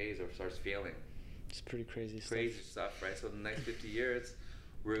body decays or starts failing. It's pretty crazy stuff, right? So in the next 50 years,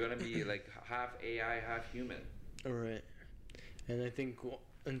 we're going to be like half AI, half human. All right. And I think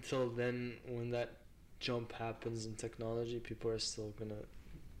until then, when that jump happens in technology, people are still going to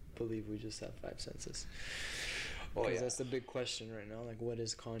believe we just have 5 senses. Because that's the big question right now. Like, what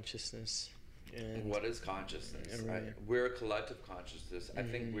is consciousness? And what is consciousness? Right. We're a collective consciousness. Mm-hmm. I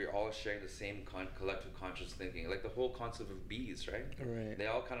think we're all sharing the same collective conscious thinking. Like the whole concept of bees, right? Right. They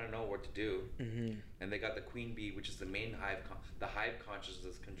all kind of know what to do. Mm-hmm. And they got the queen bee, which is the main hive, the hive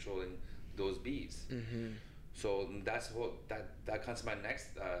consciousness controlling those bees. Mm-hmm. So that's what that comes to my next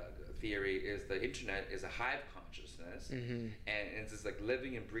theory is the internet is a hive consciousness, and it's this like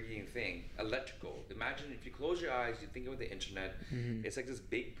living and breathing thing, electrical. Imagine if you close your eyes, you think about the internet. It's like this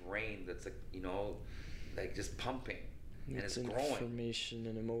big brain that's like like just pumping, and it's growing. Information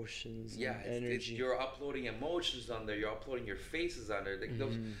and emotions. Yeah, and energy. You're uploading emotions on there. You're uploading your faces on there. Like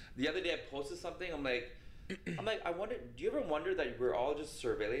the other day I posted something. I'm like, I wonder. Do you ever wonder that we're all just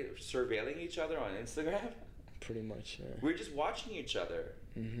surveilling each other on Instagram? Pretty much, yeah. We're just watching each other.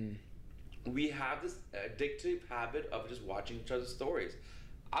 We have this addictive habit of just watching each other's stories.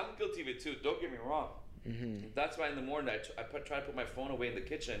 I'm guilty of it too, don't get me wrong. That's why in the morning I try to put my phone away in the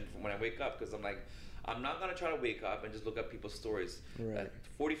kitchen when I wake up, because I'm like, I'm not going to try to wake up and just look up people's stories. Right.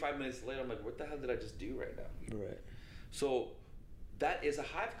 45 minutes later, I'm like, what the hell did I just do right now? Right. So that is a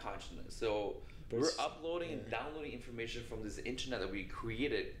hive consciousness. So we're uploading and downloading information from this internet that we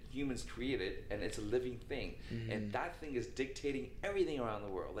created, humans created, and it's a living thing. And that thing is dictating everything around the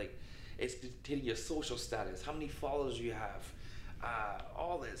world. Like, it's dictating your social status, how many followers you have,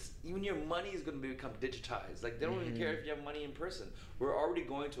 all this. Even your money is going to become digitized. Like, they don't even care if you have money in person. We're already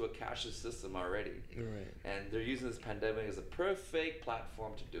going to a cashless system already. Right. And they're using this pandemic as a perfect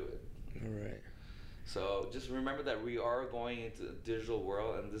platform to do it. Right. So just remember that we are going into the digital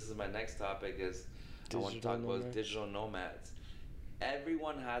world, and this is my next topic is I want to talk about digital nomads.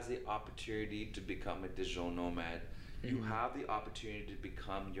 Everyone has the opportunity to become a digital nomad. You have the opportunity to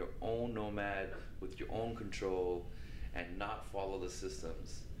become your own nomad with your own control and not follow the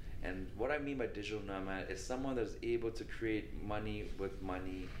systems. And what I mean by digital nomad is someone that's able to create money with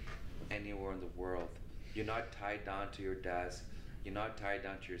money anywhere in the world. You're not tied down to your desk. You're not tied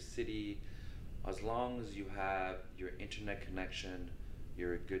down to your city. As long as you have your internet connection,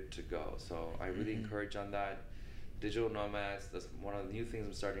 you're good to go. So I really encourage on that. Digital nomads, that's one of the new things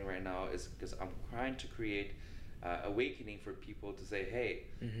I'm starting right now, is because I'm trying to create awakening for people to say, hey,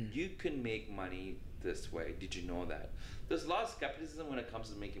 you can make money this way. Did you know that? There's a lot of skepticism when it comes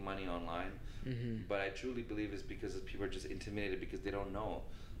to making money online, but I truly believe it's because people are just intimidated because they don't know.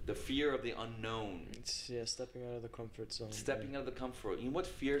 The fear of the unknown. It's stepping out of the comfort zone. Stepping out of the comfort. You know what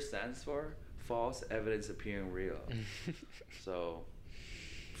fear stands for? False evidence appearing real. So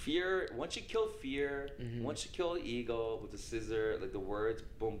fear, once you kill fear, once you kill ego with the scissor, like the words,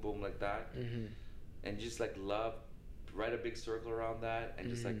 boom, boom, like that, and just like love, write a big circle around that, and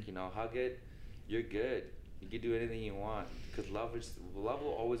just like, hug it, you're good. You can do anything you want, because love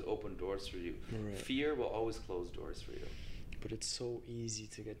will always open doors for you. Right. Fear will always close doors for you. But it's so easy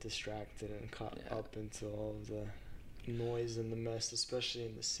to get distracted and caught up into all of the noise and the mess, especially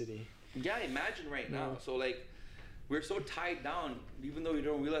in the city. Yeah, imagine right now. So like, we're so tied down, even though we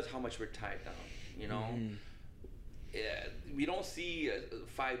don't realize how much we're tied down. we don't see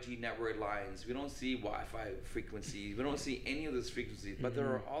 5G network lines. We don't see Wi-Fi frequencies. We don't see any of those frequencies, but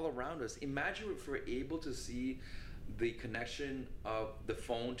they're all around us. Imagine if we're able to see the connection of the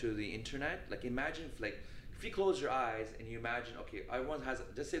phone to the internet. Like imagine if you close your eyes and you imagine, okay, everyone has,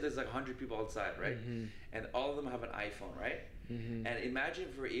 just say there's like 100 people outside, right? And all of them have an iPhone, right? And imagine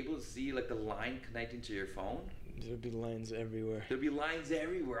if we're able to see like the line connecting to your phone. There'd be lines everywhere. There'd be lines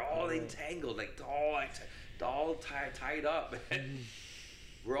everywhere, all entangled, all tied up.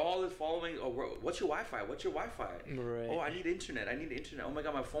 We're all following. Oh, what's your Wi-Fi? What's your Wi-Fi? Right. Oh, I need internet. Oh my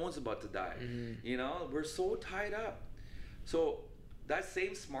God, my phone's about to die. You know, we're so tied up. So that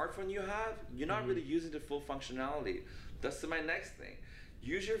same smartphone you have, you're not really using the full functionality. That's my next thing.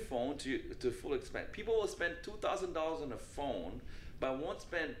 Use your phone to full extent. People will spend $2,000 on a phone, but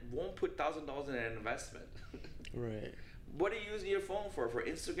won't put $1,000 in an investment. Right. What are you using your phone for? For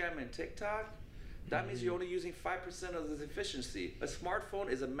Instagram and TikTok? That means you're only using 5% of the efficiency. A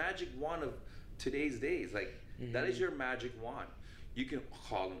smartphone is a magic wand of today's days. Like that is your magic wand. You can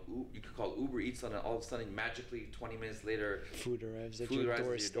call Uber Eats on it, all of a sudden magically 20 minutes later food arrives at your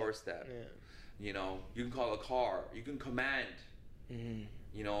doorstep. Yeah. You know, you can call a car, you can command.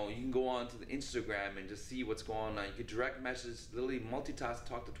 You know, you can go on to the Instagram and just see what's going on. You can direct message, literally multitask,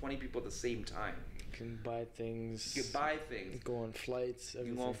 talk to 20 people at the same time. You can buy things. You can buy things. Go on flights.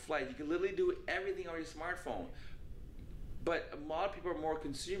 Everything. You can go on flights. You can literally do everything on your smartphone. But a lot of people are more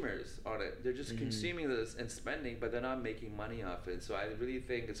consumers on it. They're just consuming this and spending, but they're not making money off it. So I really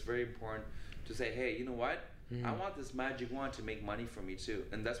think it's very important to say, hey, you know what? I want this magic wand to make money for me too.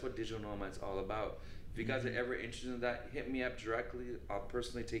 And that's what digital nomad's all about. If you guys are ever interested in that, hit me up directly. I'll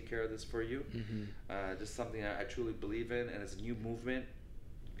personally take care of this for you. This is something I truly believe in, and it's a new movement,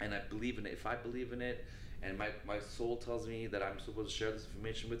 and I believe in it. If I believe in it, and my soul tells me that I'm supposed to share this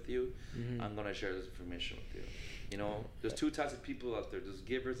information with you, I'm going to share this information with you. You know, there's two types of people out there. There's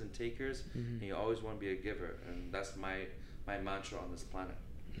givers and takers, and you always want to be a giver, and that's my mantra on this planet.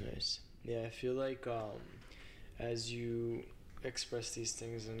 Nice. Yeah, I feel like as you express these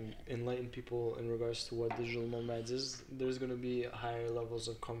things and enlighten people in regards to what digital nomads is, there's going to be higher levels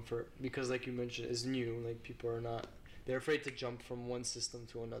of comfort because, like you mentioned, it's new. Like people are not, they're afraid to jump from one system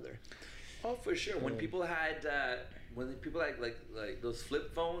to another. Oh, for sure. When people had like those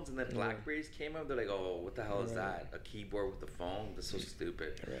flip phones and then Blackberries came out, they're like, oh, what the hell is that? A keyboard with a phone? That's so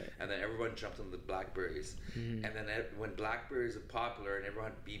stupid. Right. And then everyone jumped on the Blackberries. And then when Blackberries are popular and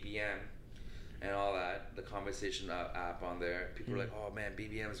everyone had BBM and all that, the conversation app on there, people were like, oh man,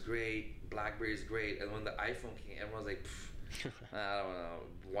 BBM is great, BlackBerry is great. And when the iPhone came, everyone's like, I don't know,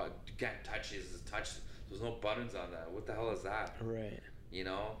 what, you can't touch it, there's no buttons on that. What the hell is that? Right. You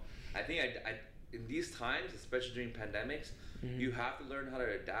know, I think I in these times, especially during pandemics, you have to learn how to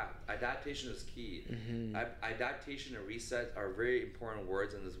adapt. Adaptation is key. Adaptation and reset are very important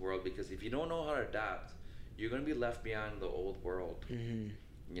words in this world, because if you don't know how to adapt, you're going to be left behind in the old world.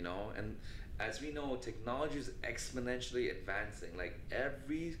 You know, and as we know, technology is exponentially advancing. Like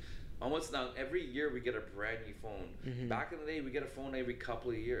almost now every year we get a brand new phone. Back in the day, we get a phone every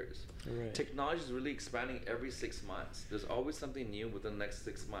couple of years. Right. Technology is really expanding every 6 months. There's always something new within the next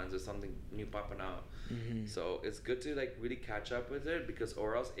 6 months. There's something new popping out. So it's good to like really catch up with it, because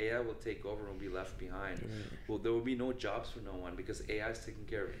or else AI will take over and we'll be left behind. Well, there will be no jobs for no one, because AI is taking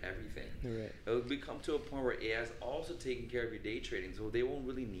care of everything. It will become to a point where AI is also taking care of your day trading, so they won't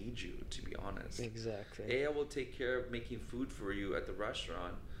really need you, to be honest. Exactly. AI will take care of making food for you at the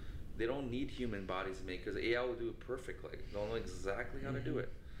restaurant. They don't need human bodies to make, because AI will do it perfectly. They'll know exactly how to do it,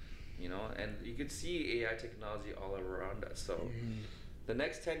 you know. And you can see AI technology all around us. So the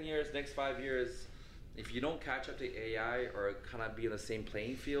next 10 years, next 5 years, if you don't catch up to AI or kind of be in the same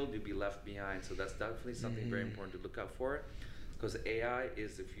playing field, you'll be left behind. So that's definitely something very important to look out for, because AI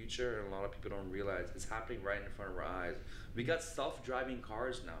is the future, and a lot of people don't realize it's happening right in front of our eyes. We got self-driving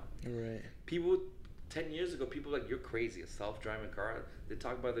cars now. Right. People 10 years ago, people were like, you're crazy, a self-driving car. They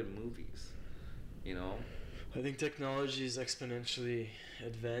talk about it in movies, you know? I think technology is exponentially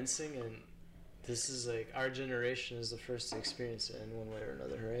advancing, and this is like, our generation is the first to experience it in one way or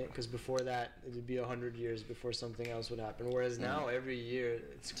another, right? Because before that, it would be 100 years before something else would happen. Whereas now, every year,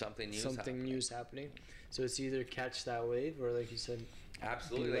 it's something new is happening. So it's either catch that wave, or like you said,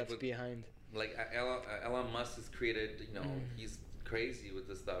 absolutely, be left behind. Like Elon Musk has created, you know, he's crazy with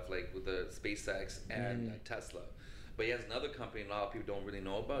this stuff, like with the SpaceX and Tesla. But he has another company a lot of people don't really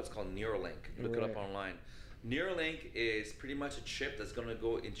know about. It's called Neuralink. Look it up online. Neuralink is pretty much a chip that's going to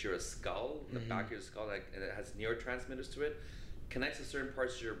go into your skull, the back of your skull, and it has neurotransmitters to it, connects to certain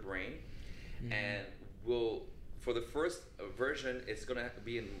parts of your brain, and will for the first version, it's gonna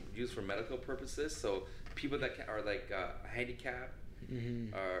be used for medical purposes. So people that are like handicapped,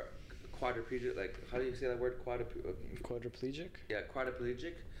 or quadriplegic, like how do you say that word? Quadriplegic. Yeah,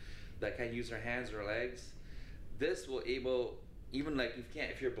 quadriplegic, that can't use their hands or legs. This will even like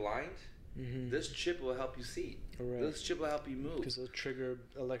if you're blind, this chip will help you see. Right. This chip will help you move. Because it'll trigger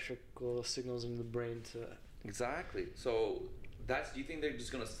electrical signals in the brain to. Exactly. So do you think they're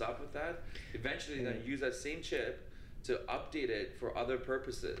just gonna stop with that? Eventually, they're gonna use that same chip to update it for other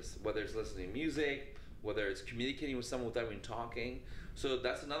purposes, whether it's listening to music, whether it's communicating with someone without even talking. So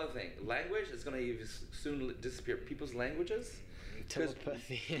that's another thing. Language is gonna soon disappear. People's languages.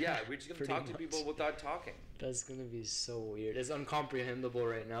 Telepathy. Yeah, we're just gonna talk to people without talking. That's gonna be so weird. It's incomprehensible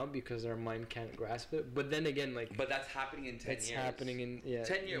right now because our mind can't grasp it. But then again, like. But that's happening in 10 years. It's happening in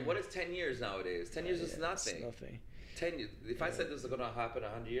 10 years. What is 10 years nowadays? 10 years is nothing. It's nothing. 10 years. If I said this is gonna happen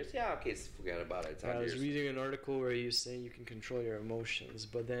 100 years, yeah, okay, forget about it. It's 100 I was years. reading an article where you say you can control your emotions,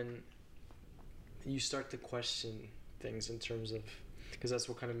 but then you start to question things in terms of, because that's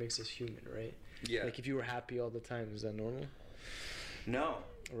what kind of makes us human, right? Yeah. Like if you were happy all the time, is that normal? No.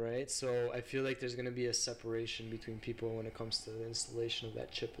 Right? So I feel like there's going to be a separation between people when it comes to the installation of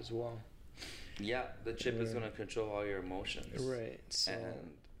that chip as well. Yeah, the chip is going to control all your emotions. Right. So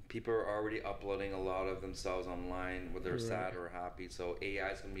and people are already uploading a lot of themselves online, whether they're sad or happy. So AI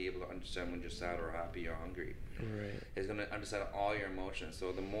is going to be able to understand when you're sad or happy or hungry. Right. It's going to understand all your emotions.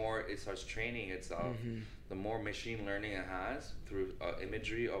 So the more it starts training itself, the more machine learning it has through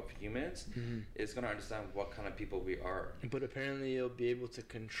imagery of humans, it's going to understand what kind of people we are. But apparently you'll be able to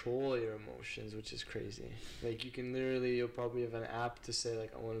control your emotions, which is crazy. Like you'll probably have an app to say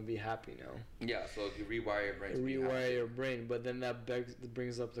like, I want to be happy now. Yeah, so if you rewire your brain. Rewire your brain, but then that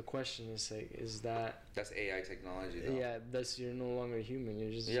brings up the question: is like, is that? That's AI technology, though. Yeah, you're no longer human.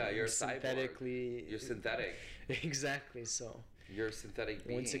 You're just you're synthetically. You're synthetic. Exactly. So. You're a synthetic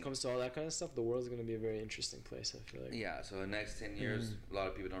being. Once it comes to all that kind of stuff, the world's going to be a very interesting place, I feel like. Yeah, so the next 10 years, a lot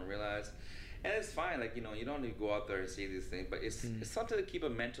of people don't realize. And it's fine, like, you don't need to go out there and say these things, but it's something to keep a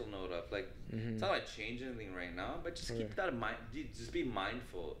mental note of. Like, it's not like change anything right now, but just keep that in mind. Just be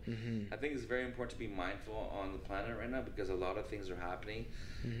mindful. I think it's very important to be mindful on the planet right now because a lot of things are happening.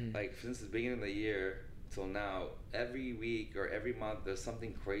 Like, since the beginning of the year till now, every week or every month, there's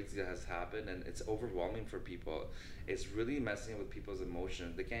something crazy that has happened, and it's overwhelming for people. It's really messing with people's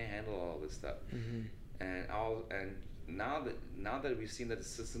emotions. They can't handle all this stuff. And now that we've seen that the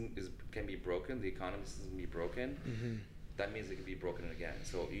system can be broken, the economy system can be broken, that means it can be broken again.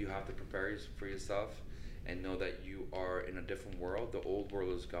 So you have to prepare for yourself and know that you are in a different world. The old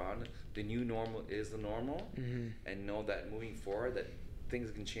world is gone. The new normal is the normal. And know that moving forward, that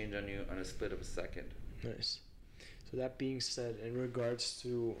things can change on you on a split of a second. Nice. So that being said, in regards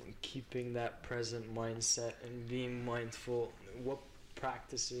to keeping that present mindset and being mindful, what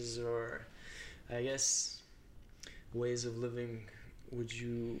practices or, I guess, ways of living would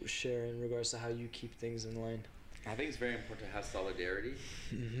you share in regards to how you keep things in line? I think it's very important to have solidarity.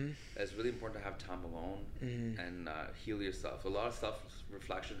 It's really important to have time alone and heal yourself. A lot of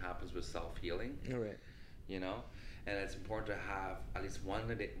self-reflection happens with self-healing. All right. And it's important to have at least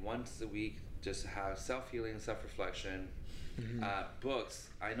once a week, just have self-healing, self-reflection. Books.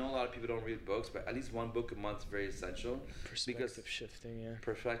 I know a lot of people don't read books, but at least one book a month is very essential. Perspective shifting,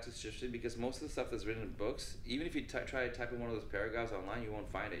 Perspective shifting, because most of the stuff that's written in books, even if you try to type in one of those paragraphs online, you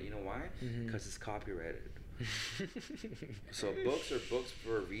won't find it. You know why? Because it's copyrighted. So books are books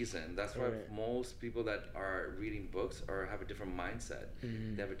for a reason. That's why most people that are reading books have a different mindset.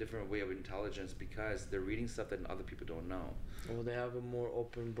 They have a different way of intelligence because they're reading stuff that other people don't know. Well, they have a more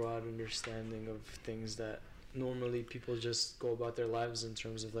open, broad understanding of things that normally people just go about their lives in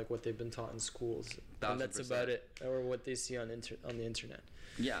terms of like what they've been taught in schools. 1,000%. And that's about it, or what they see on the internet.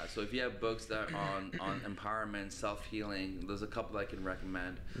 Yeah, so if you have books that are on empowerment, self-healing, there's a couple I can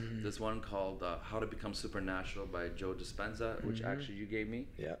recommend. There's one called How to Become Supernatural by Joe Dispenza, which actually you gave me.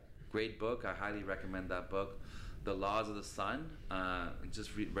 Yeah. Great book. I highly recommend that book. The Laws of the Sun.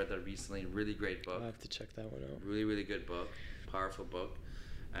 Just read that recently. Really great book. I'll have to check that one out. Really, really good book. Powerful book.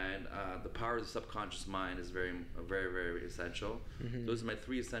 And The Power of the Subconscious Mind is very, very, very essential. Those are my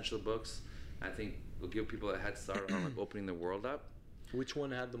 3 essential books. I think will give people a head start on like opening the world up. Which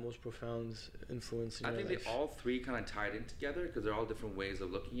one had the most profound influence in your life? I think they all 3 kind of tied in together because they're all different ways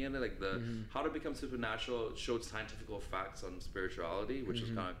of looking at it. Like the How to Become Supernatural showed scientific facts on spirituality, which was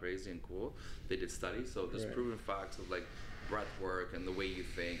kind of crazy and cool. They did studies, so there's proven facts of like breath work and the way you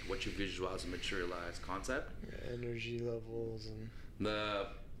think, what you visualize and materialize concept. Energy levels and the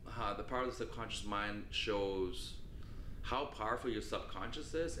Power of the Subconscious Mind shows how powerful your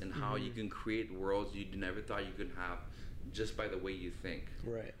subconscious is, and how you can create worlds you never thought you could have just by the way you think.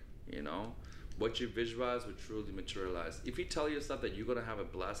 Right. You know, what you visualize will truly materialize. If you tell yourself that you're gonna have a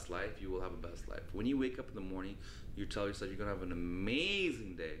blessed life, you will have a blessed life. When you wake up in the morning, you tell yourself you're gonna have an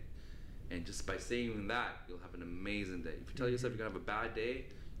amazing day, and just by saying that, you'll have an amazing day. If you tell yourself you're gonna have a bad day,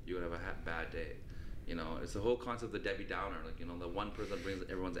 you're gonna have a bad day. You know, it's the whole concept of the Debbie Downer, like, you know, the one person that brings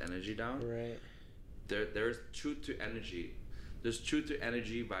everyone's energy down. Right. There's truth to energy. There's truth to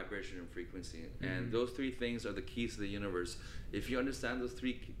energy, vibration, and frequency. And those three things are the keys to the universe. If you understand those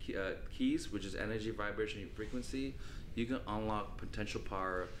three keys, which is energy, vibration, and frequency, you can unlock potential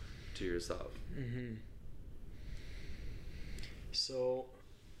power to yourself. So,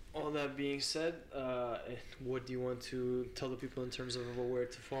 all that being said, what do you want to tell the people in terms of where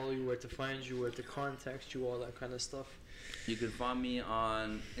to follow you, where to find you, where to contact you, all that kind of stuff? You can find me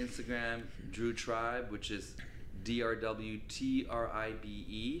on Instagram, Drew Tribe, which is DRWTRIBE.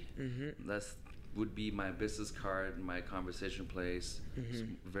 That's would be my business card, my conversation place. It's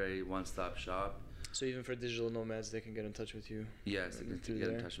very one-stop shop. So even for digital nomads, they can get in touch with you. Yes, they can get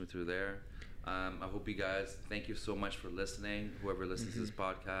in touch with me through there. I hope you guys, thank you so much for listening. Whoever listens to this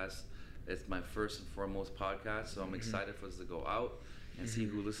podcast, it's my first and foremost podcast, so I'm excited for this to go out and see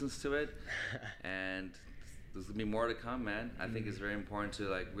who listens to it. And there's gonna be more to come, man. I think it's very important to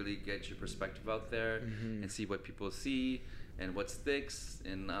like really get your perspective out there and see what people see and what sticks.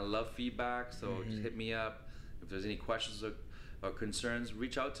 And I love feedback, so just hit me up if there's any questions or concerns.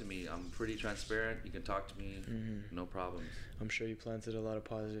 Reach out to me. I'm pretty transparent. You can talk to me, no problems. I'm sure you planted a lot of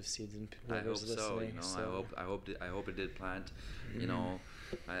positive seeds in people. I hope so. You know, so. I hope it did plant. You know,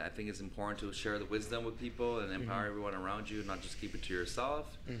 I think it's important to share the wisdom with people and empower everyone around you, not just keep it to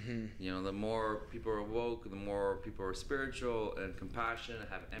yourself. You know, the more people are woke, the more people are spiritual and compassionate,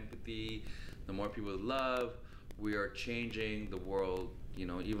 have empathy, the more people love. We are changing the world. You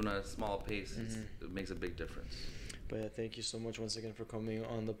know, even at a small pace, it makes a big difference. But yeah, thank you so much once again for coming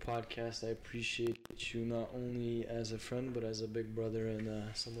on the podcast. I appreciate you not only as a friend, but as a big brother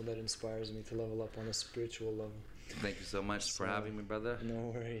and someone that inspires me to level up on a spiritual level. Thank you so much for having me, brother.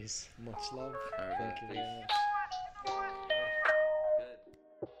 No worries. Much love. All right, thank you very much.